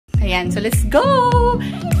Ayan, so let's go!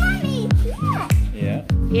 Yeah.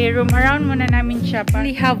 I-room around muna namin siya.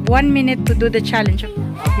 We have 1 minute to do the challenge.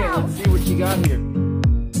 Okay, let's see what you got here.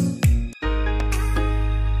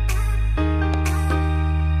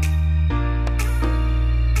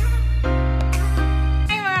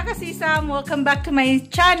 Hi mga kasisam! Welcome back to my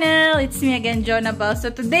channel. It's me again, JOANBEL.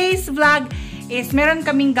 So today's vlog is meron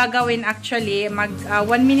kaming gagawin actually. Mag 1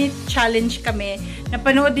 minute challenge kami.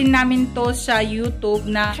 Napanood din namin to sa YouTube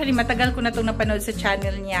na actually matagal ko na itong napanood sa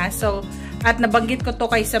channel niya. So, at nabanggit ko to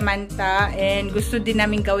kay Samantha and gusto din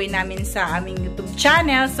namin gawin namin sa aming YouTube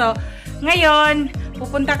channel. So, ngayon,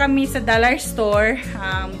 pupunta kami sa dollar store.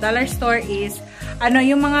 Dollar store is,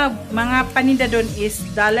 yung mga paninda doon is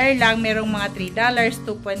dollar lang. Merong mga $3,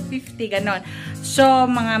 $2.50, ganon. So,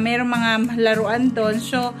 merong mga laruan doon.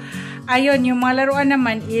 So, ayun, yung mga laruan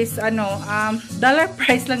naman is, dollar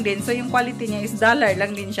price lang din. So, yung quality niya is dollar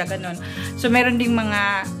lang din siya, ganon. So, meron ding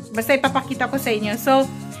mga, basta ipapakita ko sa inyo. So,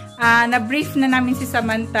 na-brief na namin si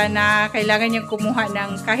Samantha na kailangan niya kumuha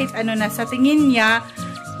ng kahit ano na sa tingin niya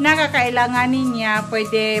na kakailanganin niya,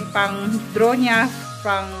 pwede pang draw niya,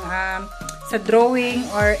 pang sa drawing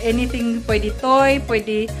or anything, pwede toy,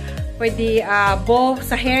 pwede bow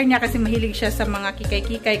sa hair niya kasi mahilig siya sa mga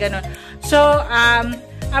kikay-kikay, ganon. So,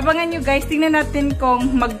 abangan nyo guys, tingnan natin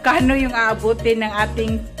kung magkano yung aabutin ng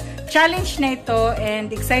ating challenge na ito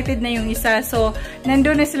and excited na yung isa. So,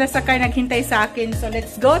 nandun na sila sa car naghintay sa akin. So,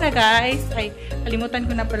 let's go na guys. Ay, kalimutan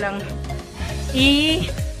ko na palang i-turn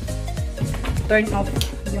off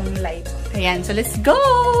yung light. Ayan, so let's go!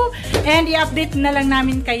 And i-update na lang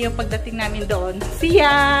namin kayo pagdating namin doon. See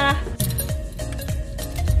ya!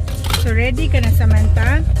 So, ready ka na,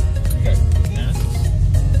 Samantha?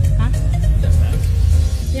 Huh?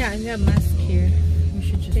 Yeah, I got a mask here. You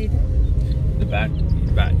should just say that.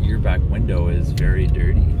 Your back window is very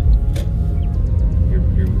dirty. The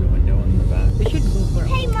window in the back. We should go for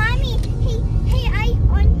Hey, Mommy! Hey,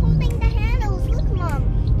 I'm holding the handles. Look, Mom.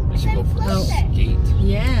 We should go for the gate.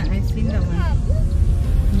 Yeah, I've seen that one.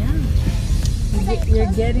 Yeah.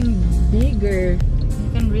 You're getting bigger. You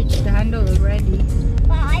can reach the handle already.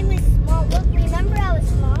 But I was small. Look, remember I was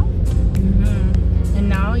small? And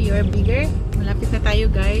now you're bigger. Malapit na tayo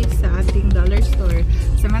guys sa ating dollar store.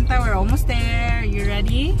 Samantha, we're almost there. You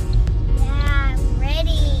ready? Yeah, I'm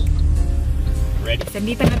ready. Ready.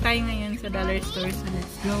 Sandito na tayo ngayon sa dollar store. So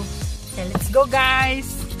let's go. Okay, let's go guys.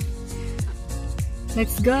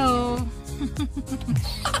 Let's go.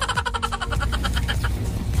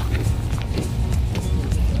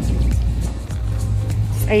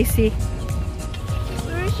 I see.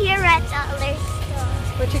 We're here at dollar store.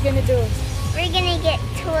 What you gonna do? We're gonna get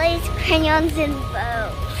toys, crayons, and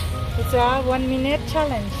bows. It's a 1 minute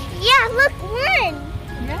challenge. Yeah, look, one.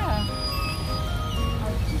 Yeah.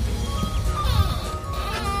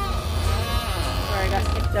 Sorry, I got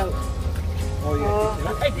kicked out. Oh, yeah.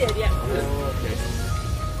 Oh, I did, yeah. Oh, okay.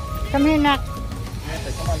 Come here, Nak.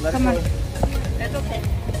 Come on, let Come it on. go. That's okay.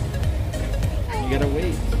 You gotta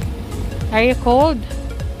wait. Are you cold?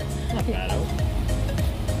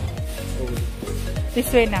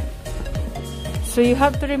 This way, Nak. So you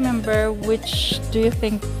have to remember which do you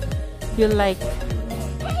think you like.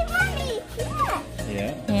 Hey, Mommy!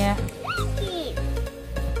 Yeah. Yeah. Yeah. Look.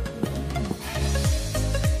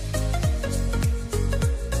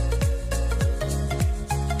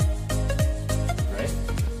 Right?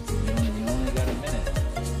 You only got a minute.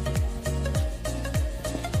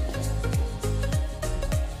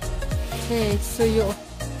 Okay, so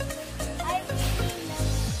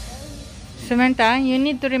Samantha, you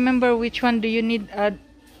need to remember which one do you need,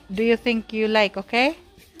 do you think you like, okay?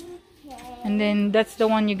 And then that's the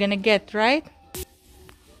one you're gonna get, right?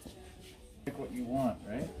 Pick what you want,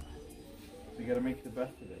 right? So you gotta make the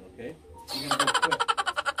best of it, okay? You're gonna go quick,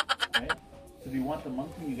 right? So if you want the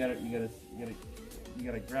monkey, you gotta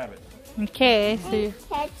grab it. Okay, so you,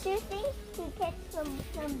 Catch your thing? To catch some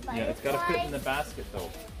butterflies. Yeah, it's gotta fit in the basket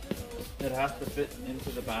though. It has to fit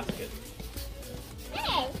into the basket.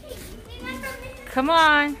 Hey, remember this? come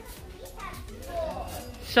on.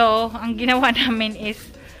 So, ang ginawa namin is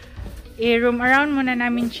i-room around muna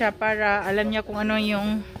namin siya para alam niya kung ano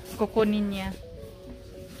yung kukunin niya.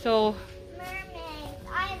 So, Mermaids.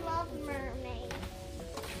 I love mermaids.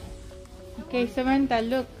 okay, Samantha,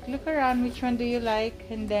 look around. Which one do you like?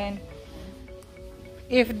 And then,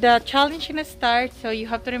 if the challenge gonna start, so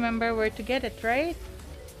you have to remember where to get it, right?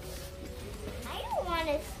 I don't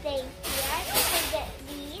want to stay here. I don't want to get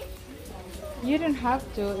these. You don't have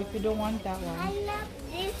to if you don't want that I one. love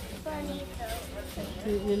this bunny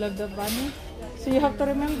though. You love the bunny? So you have to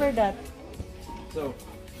remember that. So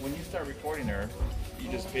when you start recording her, you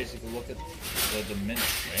just basically look at the minute,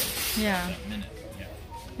 right? Yeah. That minute.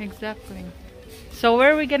 Yeah. Exactly. So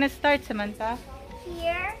where are we gonna start, Samantha?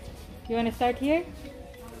 Here. You wanna start here?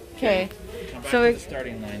 Okay. Come back So to the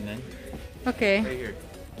starting line then. okay. Right here.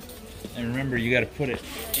 And remember, you got to put it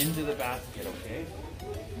into the basket, okay?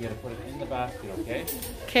 You got to put it in the basket, okay?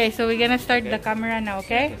 Okay, so we're gonna start the camera now,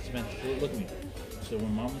 okay? Samantha, look at me. So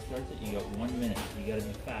when Mama starts it, you got 1 minute. You got to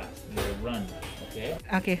be fast. You got to run, okay?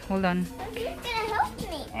 Okay, hold on. Who's gonna help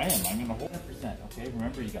me? I am. I'm gonna hold 100%, okay?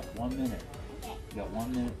 Remember, you got 1 minute. You got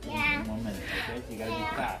 1 minute. Yeah. 1 minute, okay? So you got to be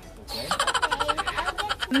fast,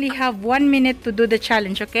 okay? Only have 1 minute to do the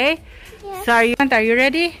challenge, okay? Yeah. So are you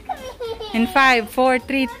ready? In 5, 4,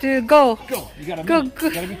 3, 2, go! Go! You got a Go, minute. go!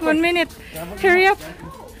 You gotta be quick. 1 minute. Hurry up!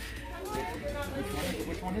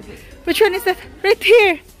 Which one is it? Which one is that? Right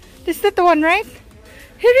here. Is that the one, right?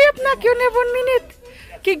 Hurry up, Nak! You only have 1 minute.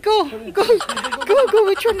 Okay, go, go, go!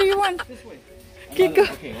 Which one do you want? This way. Okay, go,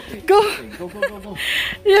 Okay, okay. go. Okay, go.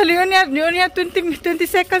 Yeah, you only have 20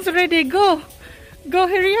 seconds already. Go, go!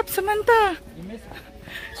 Hurry up, Samantha. You missed it.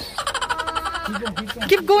 Keep going.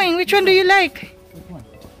 Keep going. Which one do you like?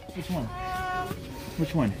 Which one?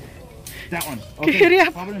 Which one? That one. Okay, hurry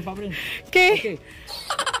up. Pop it in. Okay. Okay.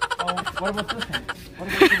 Oh, what about this one? What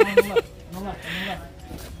about the one on the left? On the left.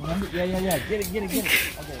 Remember? Yeah. Get it.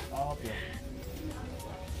 Okay, I'll help you.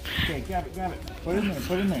 Okay, grab it. Put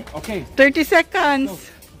it in there. Okay. 30 seconds.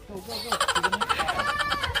 Go.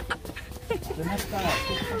 To the next style.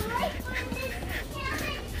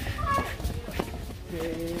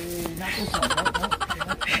 Okay, not this one. No.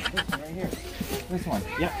 This one right here. This one.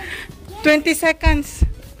 Yeah. 20 seconds.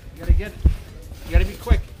 You gotta be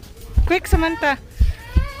quick. Quick, Samantha.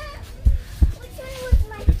 Which one was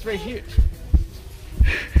my It's right here.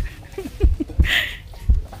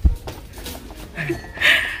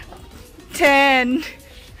 10,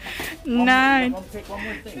 9, I'll take one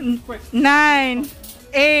more thing. Quick. 9,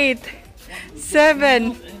 8, 7,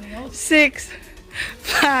 Anything else? 6,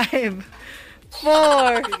 5,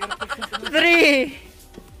 4, 3,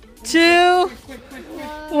 2,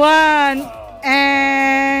 1,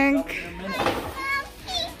 and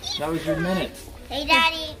That was your minute. Hey,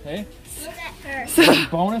 Daddy. Hey? Look at her. so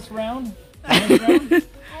Bonus round? I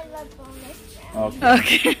love bonus round.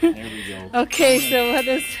 Okay. okay. There we go. Okay,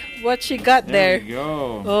 so what she got There there? we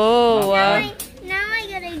go. Oh wow. Now I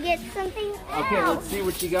gotta get something Okay, else. let's see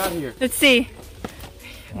what you got here. Let's see.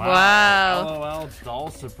 Wow. LOL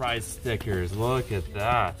doll surprise stickers. Look at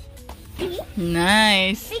that.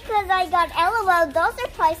 Nice. Because I got LOL, those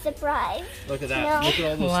are surprise. Look at that. No. Look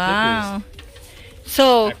at all those Wow.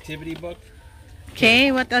 So, stickers. Activity book.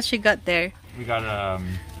 okay, what else she got there? We got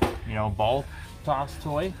ball toss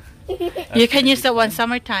toy. You can use that one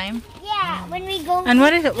summertime. Yeah, when we go. And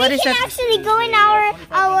what is it? What we is can that? actually go in our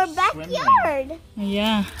 25-inch backyard.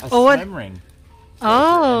 Yeah. A Oh, what? swim ring.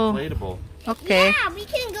 Oh, Inflatable. okay. Yeah, we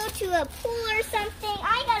can go to a pool or something.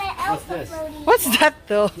 I got an What's Elsa this? floaty. What's that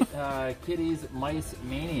though? Kitty's Mice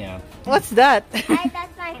Mania. What's that? That's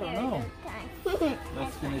my favorite know. time.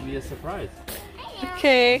 That's going to be a surprise.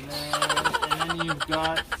 Okay. And then you've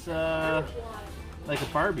got like a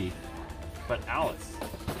Barbie, but Alice.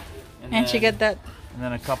 And she got that And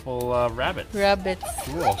then a couple rabbits. rabbits.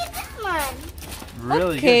 Cool. Look at this one.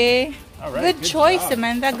 Really Okay. good. All right, Good choice, job.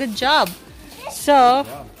 Samantha. Good job. So,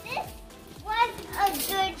 Yeah, This was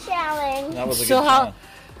a good challenge. that was a So good how- challenge.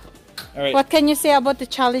 All right. what can you say about the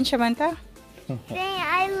challenge, Samantha? Dang,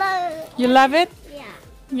 I love. You love it? Yeah.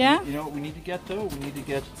 Yeah? You know what we need to get though? We need to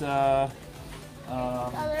get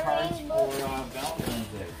cards rainbow. for Valentine's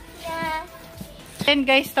Day. Yeah. And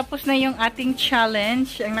guys, tapos na yung ating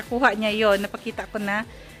challenge. Ang nakuha niya yon, napakita ko na.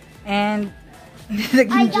 And,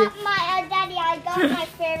 I got my Daddy. I got my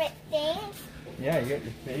favorite things. Yeah, you got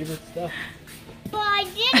your favorite stuff. Well, I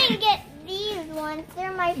didn't get these ones.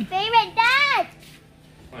 They're my favorite. Dad.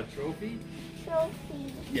 A trophy?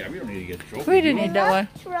 Trophy. Yeah, we don't need to get a trophy. we don't need that one.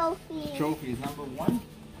 Trophy. Trophy is number 1.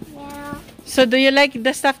 Yeah. So, do you like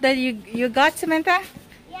the stuff that you got, Samantha?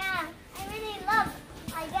 Yeah. I really love.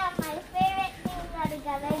 I got my favorite things that I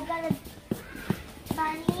got. I got a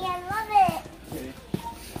bunny. I love it.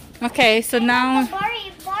 Okay, so now,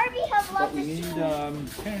 Barbie have But lots we of need shoes.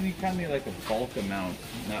 kind of like a bulk amount,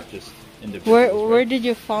 not just individuals. where right? did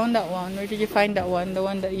you find that one? Where did you find that one? The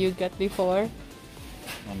one that you got before?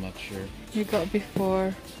 I'm not sure. You got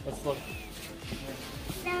before. Let's look.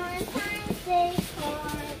 Valentine's Day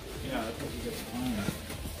card. Yeah, that's what you get to find.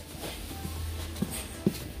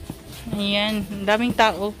 Ayan, ang daming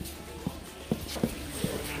tao.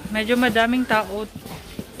 Medyo madaming tao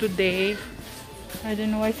today. I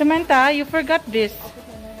don't know why. Samantha, you forgot this.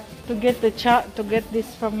 To get this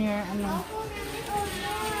from your ano.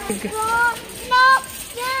 Oh, no,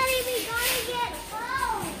 Daddy, we gotta get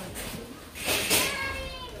food.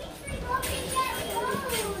 Daddy, we gotta get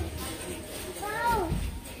food. No.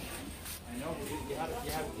 I know, you have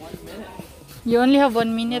 1 minute. You only have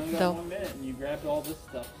 1 minute You though. got 1 minute and you grabbed all this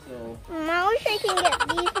stuff, so... I wish I can get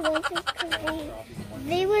these ones because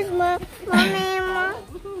they was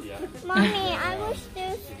Mommy, I wish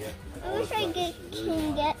I can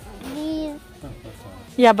get these.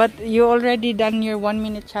 Yeah, but you already done your 1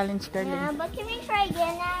 minute challenge, darling. Yeah, but can we try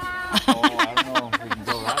again now? Oh, I don't know if we can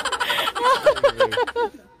go that.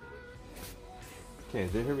 Okay,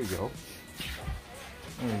 here we go.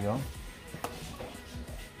 There we go.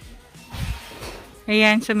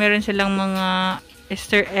 Ayan, so meron silang mga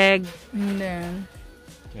Easter egg. And then,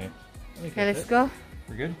 Okay. okay, let's go.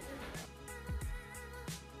 We're good?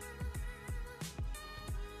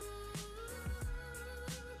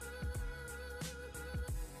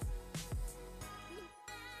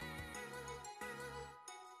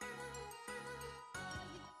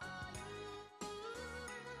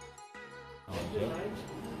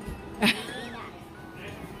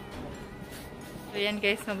 So yan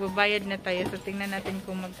guys, magbabayad na tayo. So tingnan natin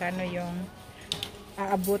kung magkano yung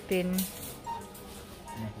aabutin.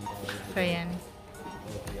 So yan.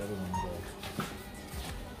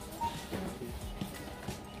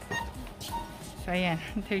 So yan,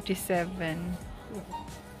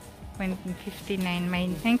 37.59.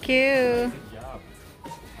 Thank you. Good job.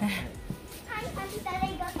 I said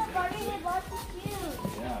I got the butter we bought the shoes.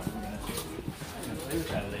 Yeah, we're gonna play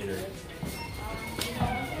with that later.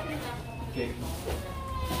 Okay.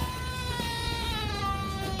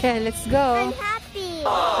 Okay, let's go. I'm happy.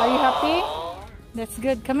 Are you happy? That's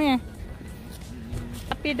good. Come here.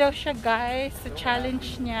 Happy daw siya guys sa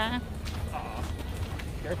challenge niya.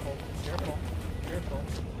 Careful, careful, careful.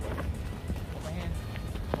 Hold my hand.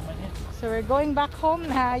 Hold my hand. So we're going back home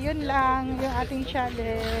na. Yun lang yung ating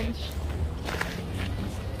challenge.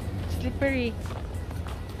 Slippery.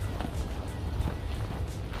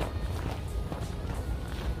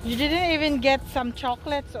 You didn't even get some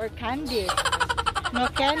chocolates or candies. No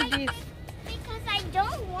candies. Because I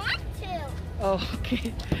don't want to. Oh, okay.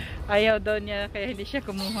 Ayaw daw niya kaya hindi siya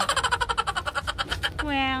kumuha.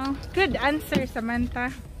 Well, good answer, Samantha.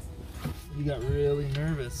 You got really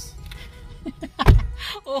nervous.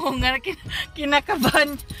 Oo nga,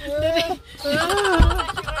 kinakabahan.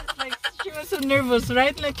 She was so nervous,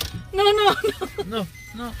 right? Like, no. No,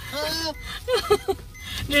 no.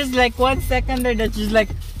 There's like 1 second there that she's like,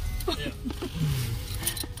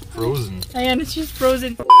 Frozen. ayan, she's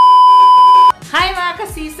frozen. Hi mga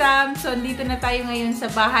kasisam! So, andito na tayo ngayon sa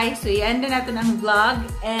bahay. So, i-end na natin ang vlog.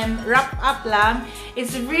 And wrap up lang.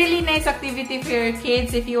 It's a really nice activity for your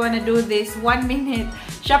kids if you wanna do this 1 minute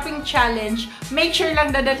shopping challenge. Make sure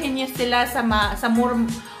lang dadalhin niyo sila sa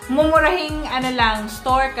mumurahing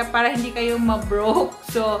store para hindi kayo ma-broke.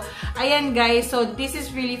 So, ayan guys. So, this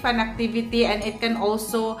is really fun activity and it can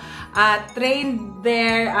also train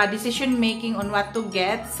their decision making on what to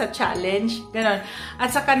get sa challenge. Ganon.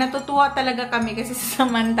 At saka natutuwa talaga kami kasi sa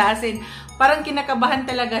Samantha, parang kinakabahan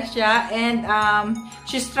talaga siya and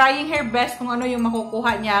she's trying her best kung ano yung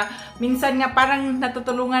makukuha niya. Minsan nga parang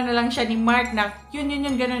natutulungan na lang siya ni Mark na yun,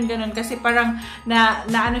 ganon. Kasi parang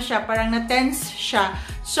parang na tense siya.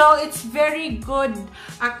 So, it's very good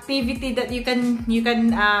activity that you can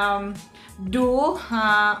do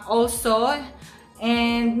also.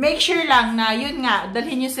 And make sure lang na yun nga,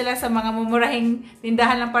 dalhin nyo sila sa mga mumurahing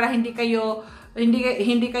tindahan lang para hindi kayo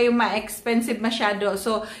ma-expensive masyado.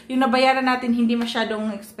 So, yung nabayaran natin hindi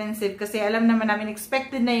masyadong expensive kasi alam naman namin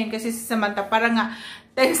expected na yun kasi si Samantha parang nga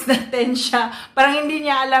tense na tense siya. Parang hindi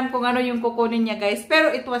niya alam kung ano yung kukunin niya guys.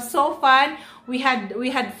 Pero it was so fun. We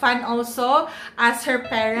had fun also as her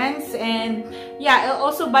parents and yeah,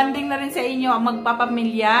 also bonding na rin sa inyo ang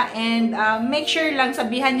magpapamilya and make sure lang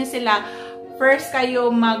sabihan niyo sila first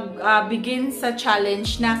kayo mag-begin sa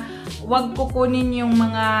challenge na wag kukunin yung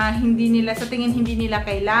mga sa tingin hindi nila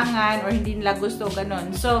kailangan or hindi nila gusto,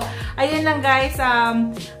 ganon. So, ayun lang guys.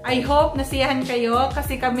 I hope nasiyahan kayo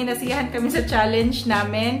kasi nasiyahan kami sa challenge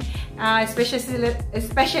namin.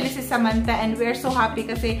 Especially si Samantha and we're so happy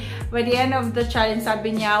kasi by the end of the challenge,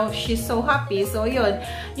 sabi niya, she's so happy. So, yun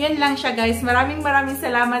lang siya guys. Maraming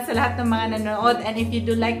salamat sa lahat ng mga nanonood and if you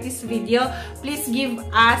do like this video, please give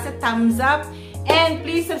us a thumbs up. And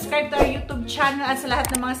please subscribe to our YouTube channel at sa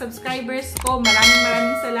lahat ng mga subscribers ko.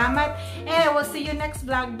 Maraming salamat. And I will see you next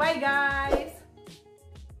vlog. Bye guys!